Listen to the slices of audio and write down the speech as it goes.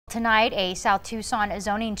Tonight, a South Tucson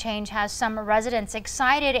zoning change has some residents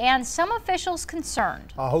excited and some officials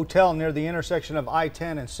concerned. A hotel near the intersection of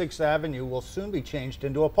I-10 and 6th Avenue will soon be changed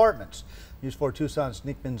into apartments. News 4 Tucson's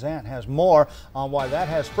Nick Vinzant has more on why that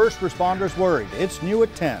has first responders worried. It's new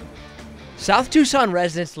at 10. South Tucson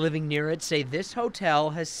residents living near it say this hotel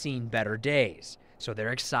has seen better days. So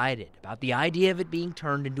they're excited about the idea of it being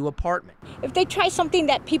turned into an apartment. If they try something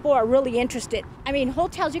that people are really interested, I mean,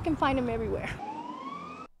 hotels, you can find them everywhere.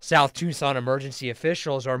 South Tucson emergency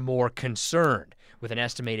officials are more concerned with an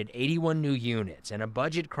estimated 81 new units and a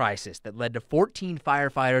budget crisis that led to 14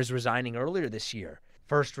 firefighters resigning earlier this year.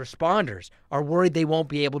 First responders are worried they won't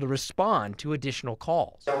be able to respond to additional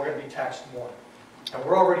calls. We're going to be taxed more. And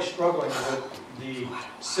we're already struggling with the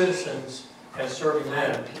citizens and serving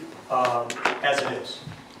them as it is.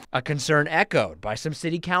 A concern echoed by some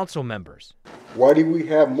city council members. Why do we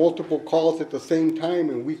have multiple calls at the same time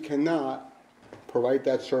and we cannot provide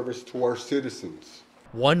that service to our citizens?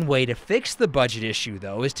 One way to fix the budget issue,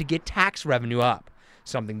 though, is to get tax revenue up,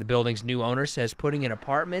 something the building's new owner says putting in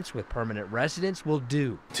apartments with permanent residents will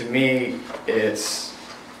do. To me, it's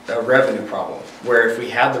a revenue problem, where if we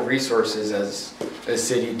had the resources as a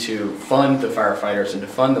city to fund the firefighters and to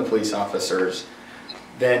fund the police officers,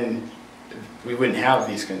 then we wouldn't have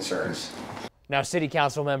these concerns. Now, city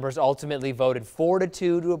council members ultimately voted 4-2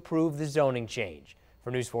 to approve the zoning change.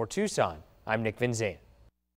 For News 4 Tucson, I'm Nick Vinzant.